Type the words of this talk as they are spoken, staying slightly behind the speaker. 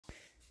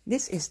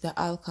This is the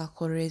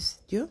alcohol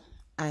residue,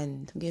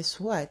 and guess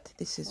what?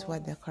 This is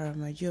what the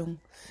Karamojong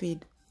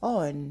feed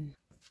on.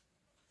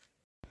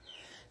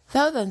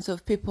 Thousands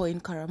of people in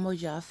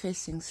Karamoja are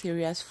facing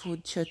serious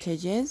food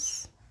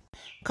shortages.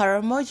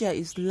 Karamoja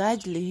is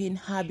largely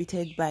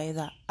inhabited by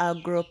the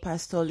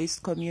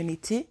agro-pastoralist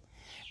community.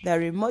 The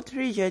remote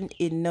region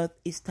in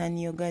northeastern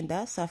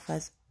Uganda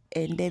suffers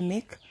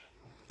endemic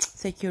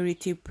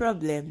security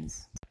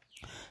problems.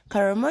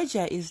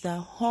 Karamoja is the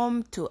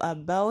home to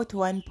about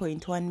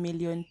 1.1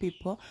 million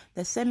people.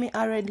 The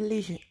semi-arid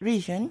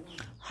region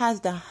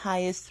has the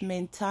highest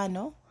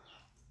maternal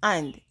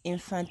and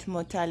infant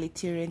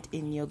mortality rate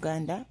in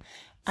Uganda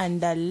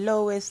and the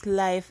lowest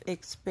life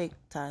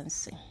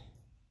expectancy.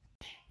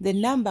 The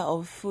number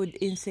of food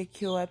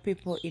insecure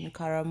people in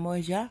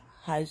Karamoja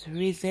has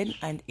risen,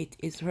 and it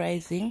is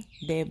rising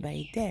day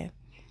by day.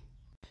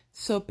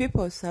 So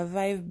people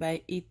survive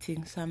by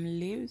eating some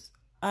leaves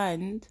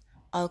and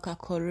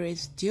alcohol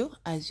residue,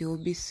 as you'll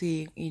be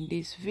seeing in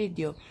this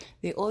video.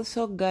 They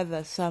also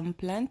gather some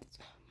plants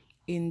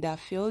in the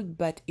field,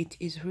 but it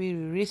is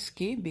really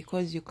risky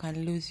because you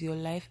can lose your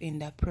life in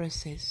the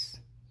process.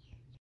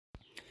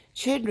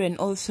 Children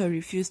also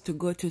refuse to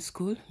go to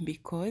school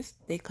because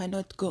they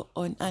cannot go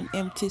on an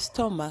empty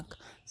stomach,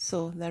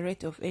 so the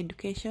rate of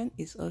education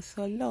is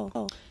also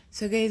low.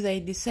 So guys, I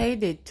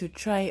decided to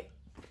try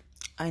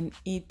and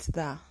eat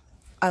the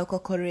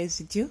alcohol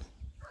residue,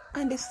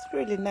 and it's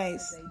really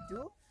nice. I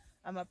do.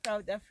 I'm a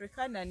proud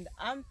African, and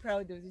I'm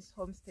proud of this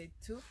homestead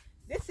too.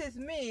 This is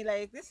me,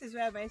 like this is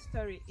where my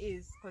story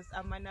is, because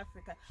I'm an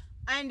African.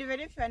 And even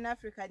if you're an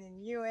African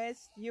in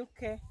US,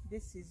 UK,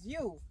 this is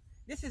you.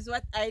 This is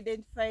what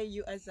identify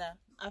you as an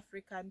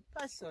African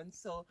person.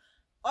 So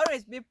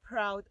always be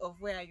proud of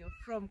where you're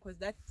from, because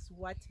that's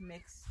what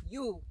makes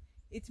you.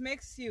 It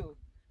makes you.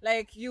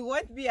 Like, you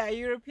won't be a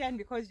European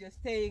because you're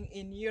staying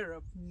in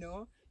Europe.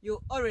 No,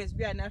 you'll always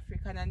be an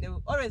African, and they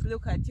will always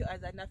look at you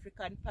as an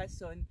African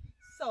person.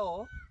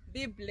 So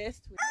be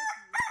blessed with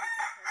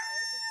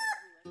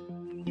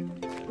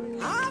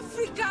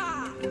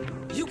Africa,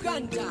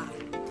 Uganda,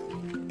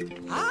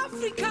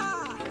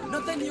 Africa,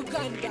 Northern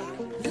Uganda.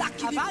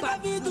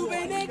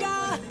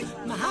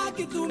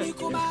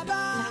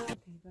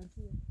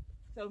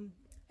 So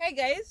hey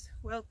guys,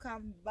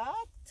 welcome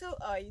back to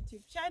our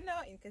YouTube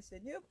channel. In case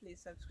you're new,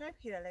 please subscribe,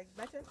 hit the like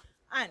button,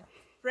 and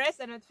press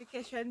the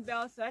notification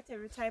bell so that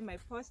every time I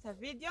post a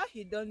video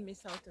you don't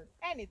miss out on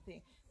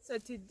anything. So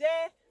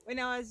today, when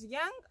I was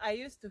young, I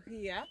used to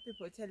hear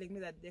people telling me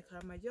that the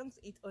Karamojongs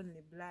eat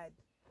only blood.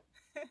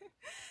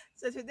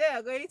 So today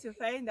we're going to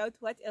find out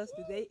what else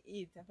do they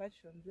eat apart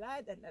from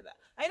blood and other.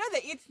 I know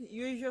they eat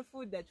usual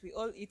food that we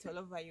all eat all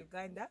over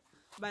Uganda,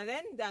 but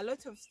then there are a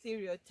lot of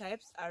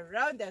stereotypes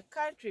around the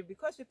country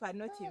because people are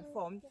not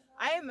informed.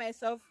 I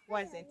myself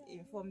wasn't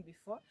informed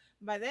before,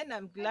 but then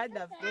I'm glad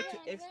I've got to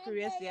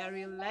experience their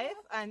real life,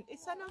 and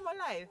it's a normal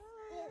life.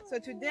 So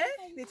today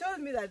they told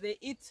me that they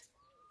eat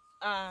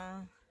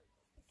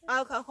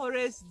alcohol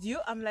residue.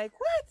 I'm like,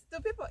 what? Do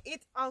people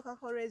eat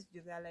alcohol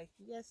residue? They're like,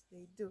 yes,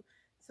 they do.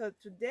 So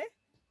today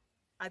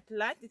at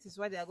lunch, this is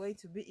what they are going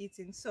to be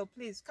eating. So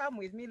please come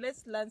with me.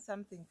 Let's learn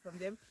something from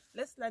them.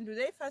 Let's learn. Do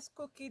they first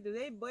cook it? Do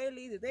they boil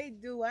it? Do they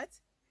do what?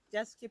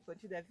 Just keep on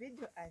to the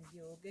video and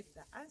you'll get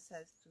the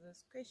answers to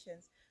those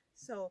questions.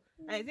 So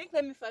I think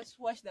let me first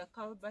wash the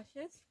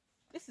calabashes.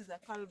 This is a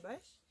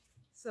calabash.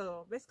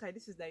 So basically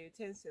this is the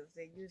utensils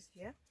they use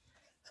here.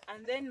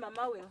 And then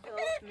Mama will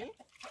help me.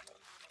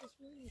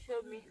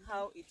 Show me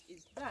how it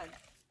is done.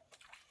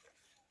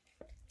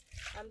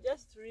 I'm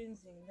just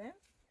rinsing them.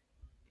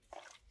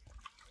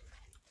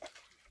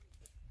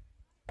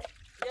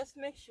 Just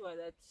make sure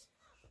that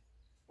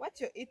what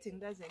you're eating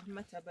doesn't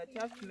matter, but you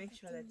have to make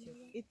sure that you're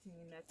eating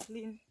in a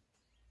clean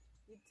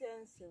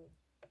utensil.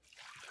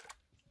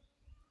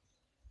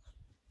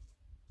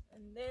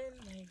 And then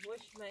I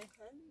wash my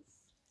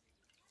hands.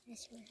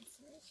 Wash my hands.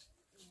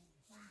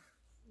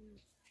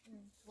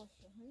 Wash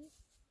your hands.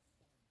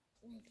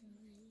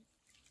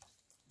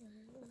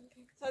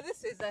 So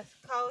this is a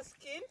cow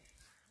skin.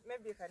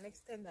 Maybe you can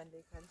extend and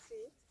they can see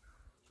it.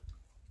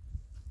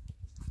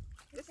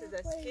 This is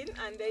the skin,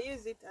 and they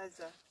use it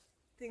as a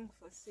thing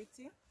for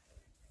sitting.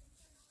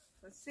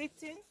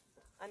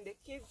 And the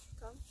kids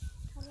come.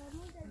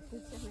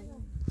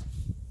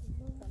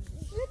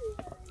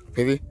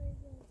 Baby.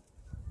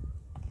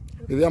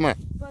 Baby, Ama.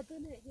 And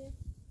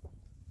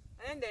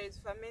then there is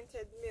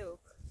fermented milk.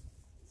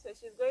 So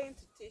she's going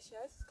to teach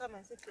us. Come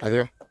and sit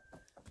Adiós.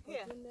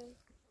 here.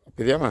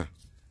 Baby, Ama.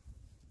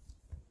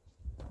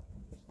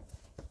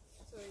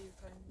 So you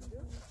can do.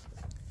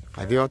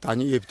 Adiós,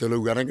 tanya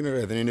yeptolo garang ni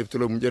reda ni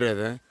yeptolo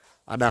munjere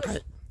ada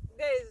kai.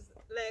 Guys,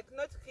 like,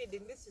 not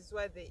kidding, this is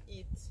what they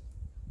eat.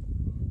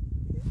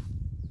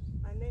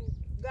 And then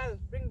girls,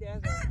 bring the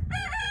other.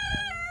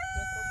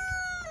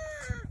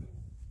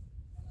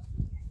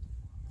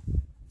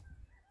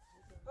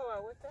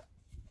 Pour water.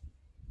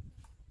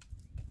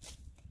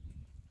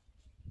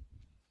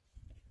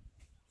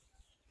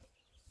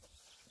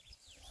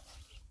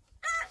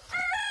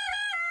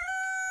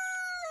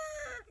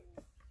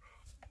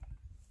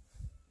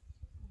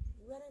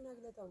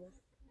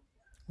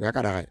 Ya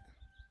kada kai.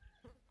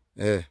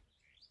 Eh.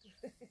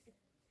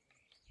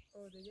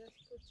 Oh, they just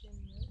put in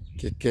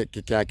there.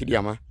 Ke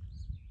akidiama.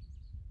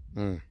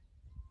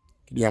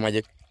 Kidiama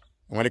jek.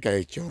 Amade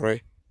kai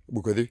chore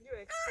bukodi. You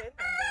extend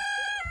and then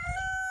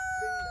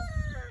bring down.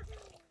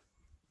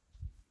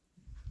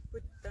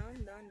 Put down.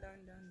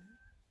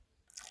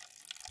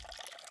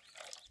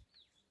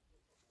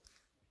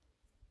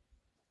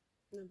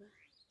 Number.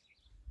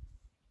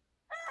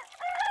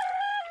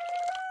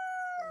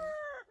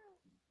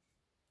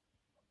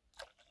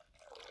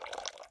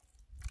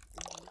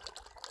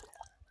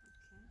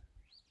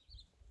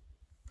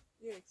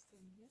 You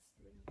extend, yes?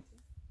 Bring it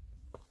in.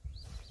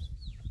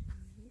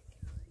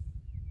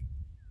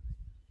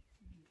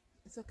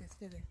 It's okay,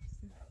 stay there.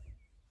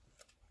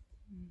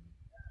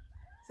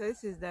 So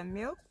this is the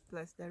milk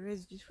plus the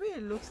residue. It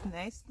really looks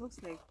nice.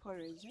 Looks like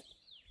porridge.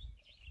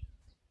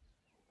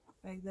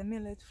 Like the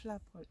millet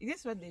flour porridge. Is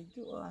this what they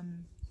do? So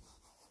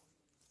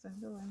I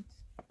don't want.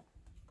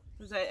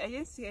 Because I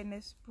didn't see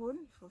any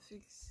spoon for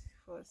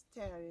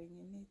stirring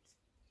in it.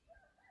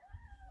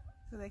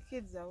 So the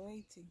kids are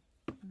waiting.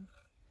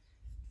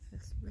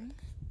 Let's bring.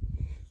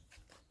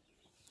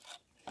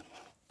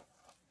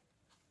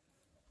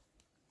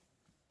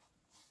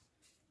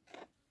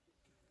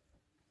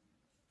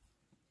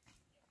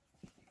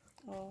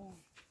 Oh.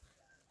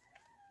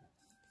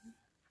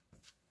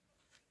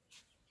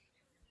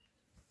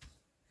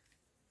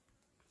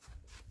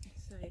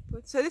 So I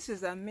put. So this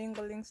is a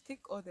mingling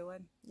stick or the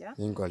one, yeah.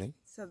 Mingling.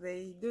 So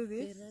they do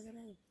this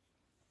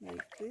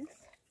like this.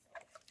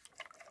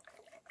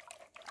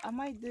 Am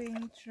I doing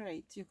it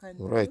right? You can.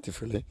 Right,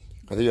 Philly.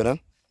 Are you done?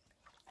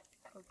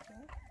 Okay.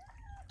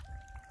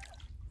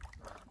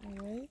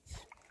 Alright.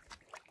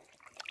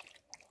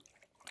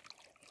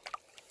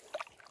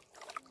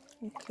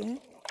 Okay.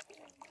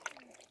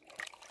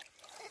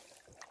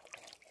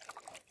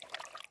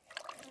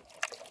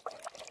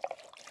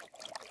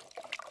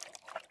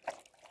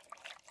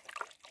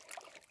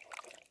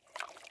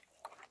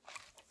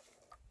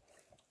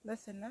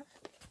 That's enough.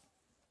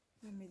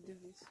 Let me do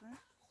this one.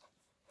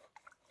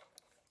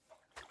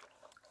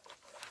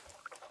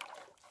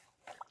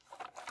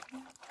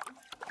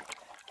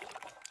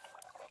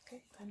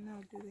 Okay, and now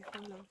do the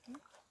whole of them.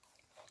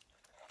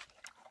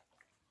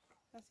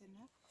 That's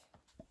enough.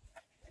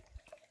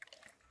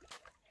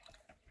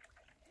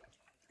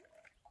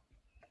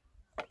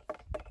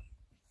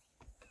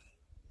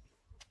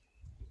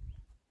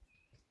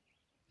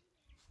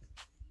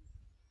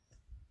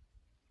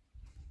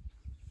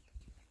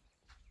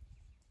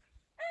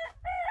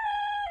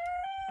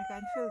 I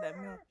can feel the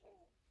milk,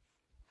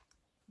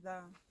 the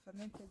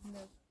fermented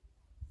milk.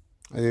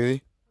 Are you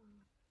ready?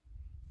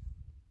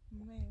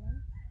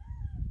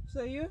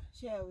 So you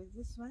share with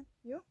this one.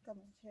 You come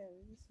and share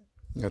with this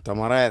one. Ya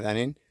tamara ya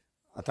danin.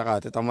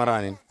 Ataka te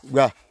tamara nin.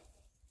 Ga.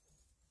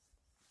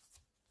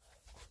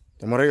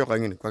 Tamara yo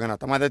kangin. Kagana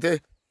tamada te.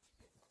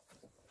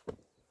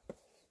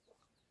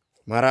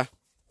 Mara.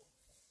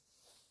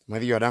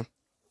 Mari yo dam.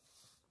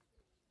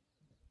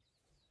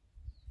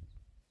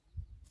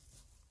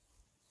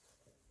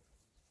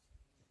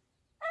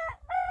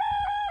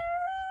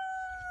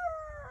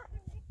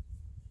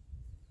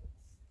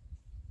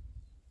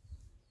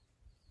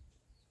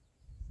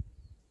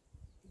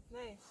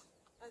 Nice.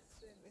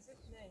 Is it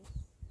nice?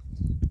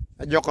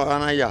 Ajoko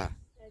ana ya.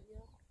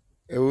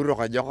 Euro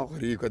ka joko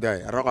kori ko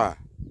dai. Roka.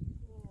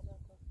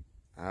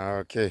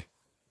 Okay.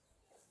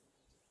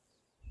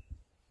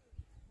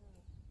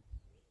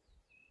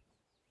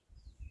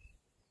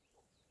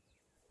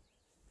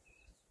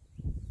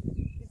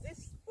 Is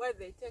this what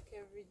they take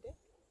every day?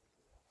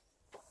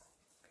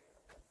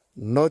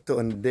 Not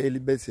on a daily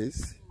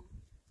basis,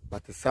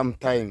 but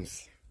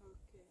sometimes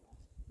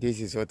this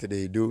is what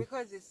they do.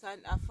 Because it's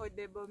an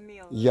affordable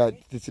meal. Yeah,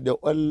 Right? this is the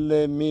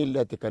only meal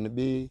that can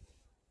be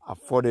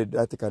afforded,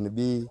 that can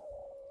be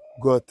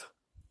got,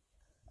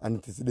 and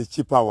it is the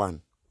cheaper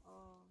one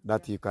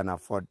that you can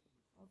afford.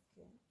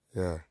 Okay.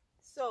 Yeah.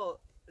 So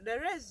the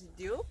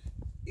residue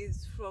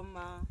is from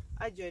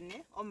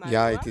Ajone or Marua.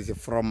 Yeah, it is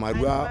from And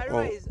Marua.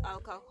 Marua is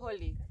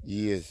alcoholic.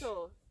 Yes.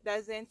 So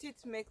doesn't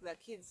it make the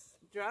kids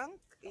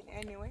drunk in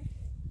any way?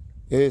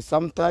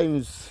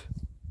 Sometimes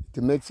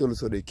it makes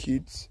also the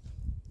kids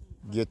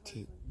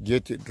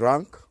get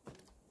drunk.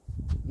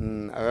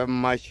 However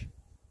much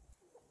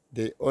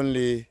they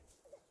only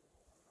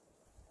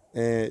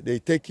they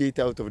take it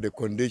out of the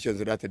conditions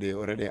that they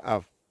already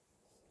have.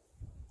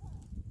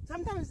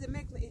 Sometimes it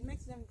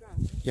makes them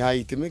drunk. Yeah,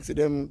 it makes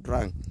them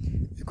drunk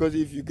because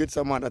if you get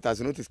someone that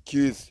has not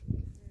excused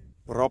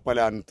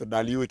properly and to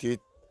dilute it,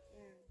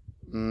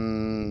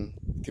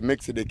 it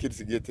makes the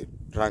kids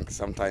get drunk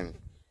sometimes.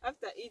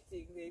 After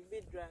eating, they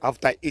be drunk.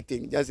 After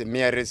eating, just a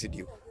mere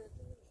residue.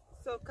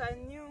 So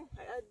can you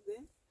add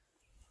them?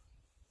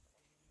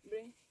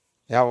 Bring.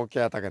 Yeah,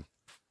 okay, Atakan.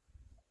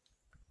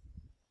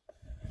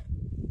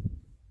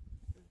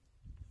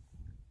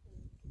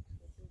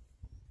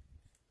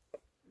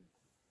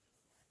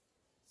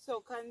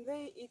 So can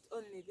they eat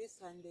only this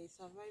and they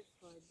survive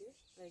for a day?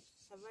 Like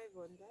survive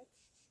on that?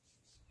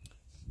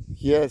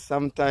 Yes,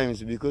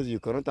 sometimes because you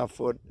cannot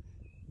afford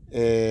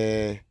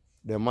the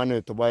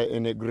money to buy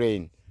any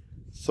grain.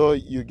 So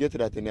you get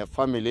that in a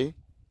family,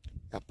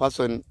 a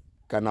person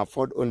can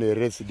afford only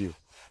residue.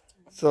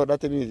 So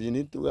that means you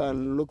need to go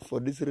and look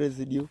for this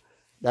residue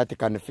that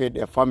can feed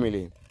a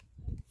family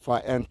for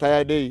an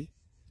entire day.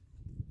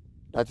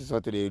 That is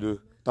what they do.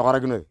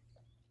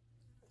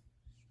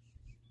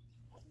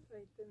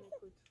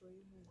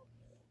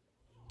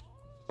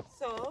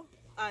 So,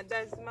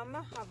 does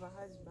Mama have a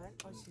husband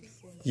or she's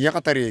single? You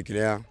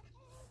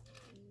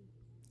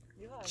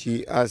have?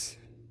 She has.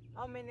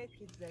 How many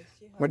kids does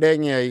she have?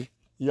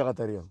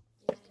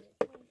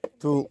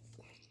 Two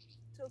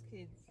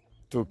kids.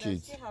 Two Does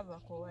kids. she have a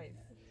co-wife?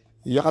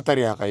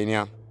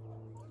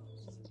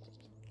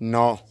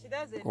 No, She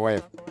doesn't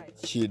wife. have a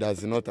co-wife. She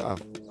does not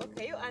have.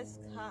 Okay, you ask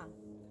her.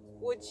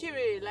 Would she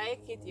really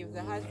like it if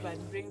the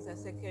husband brings a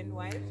second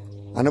wife?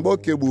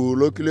 Anabokebu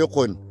lokile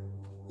kon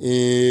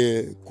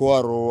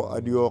kuaro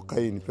adio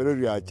kain pero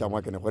ya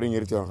chama kene kore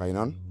ngirti on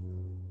kainan.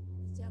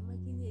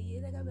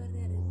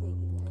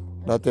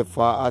 That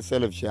for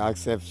herself she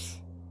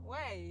accepts.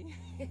 Why?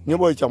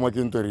 Nyebo chama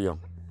kintoriyo.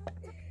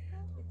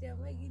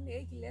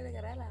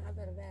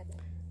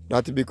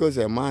 That's because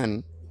a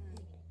man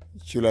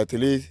should at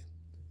least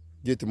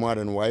get more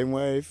than one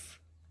wife,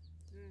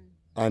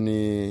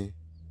 and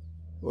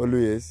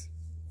always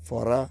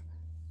for her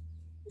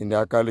in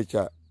their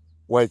culture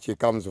where she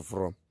comes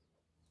from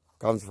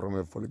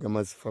a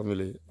polygamous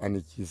family,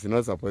 and she's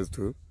not supposed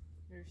to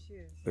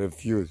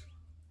refuse.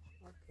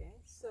 Okay,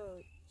 so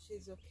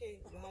she's okay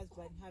the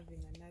husband having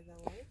another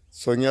wife?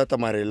 So nyata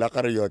mari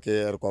lakari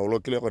yoke kwa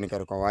ulokile kwa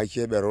nikari kwa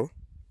waishe bero.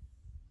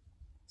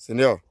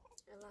 Sindio?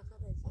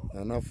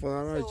 Enough for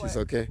her, she's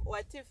okay.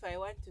 What if I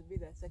want to be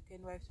the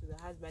second wife to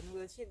the husband?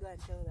 Will she go and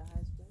tell the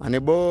husband?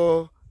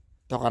 Anebo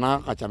tokana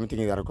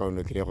kachamitingi daro kwa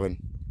ulokile kwa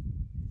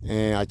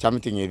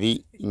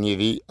achamitingi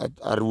ngiri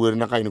arwer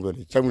na kainu kwa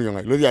chamu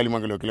yonga lodi ali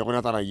mangalo kile kwa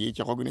natara yi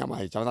chako guni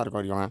ama chamata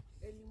kwa yonga.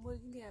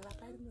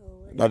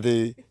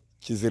 That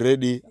she's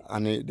ready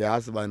and the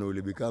husband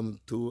will become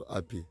too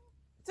happy.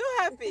 Too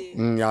happy?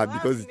 Yeah,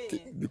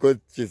 because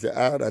she's the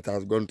heir that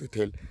has gone to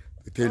tell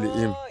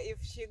him. If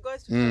she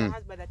goes to tell her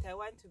husband that I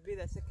want to be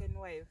the second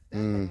wife,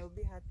 then he'll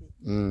be happy.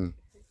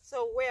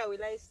 So where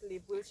will I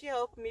sleep? Will she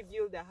help me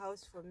build a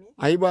house for me?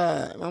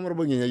 Aiba mamro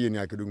bonginya yuni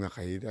akidunga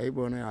khair.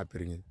 Aiba na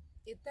apiringi.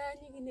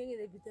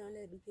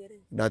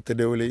 That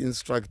they will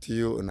instruct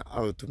you on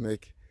how to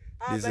make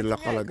this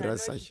local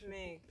grass.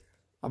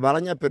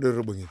 Abalanya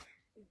pedro bonginya.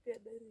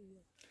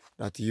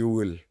 That you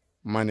will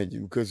manage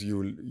because you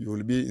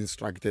will be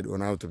instructed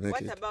on how to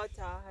make it. What about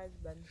our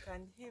husband?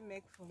 Can he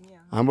make for me?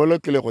 Ambolo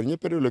kile ko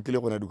nyepedo lo kile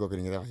ko na duka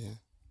kini ya.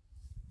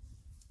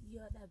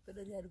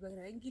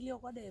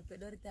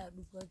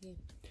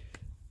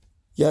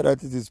 Yeah,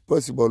 that it is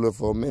possible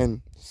for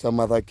men, some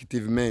other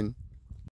active men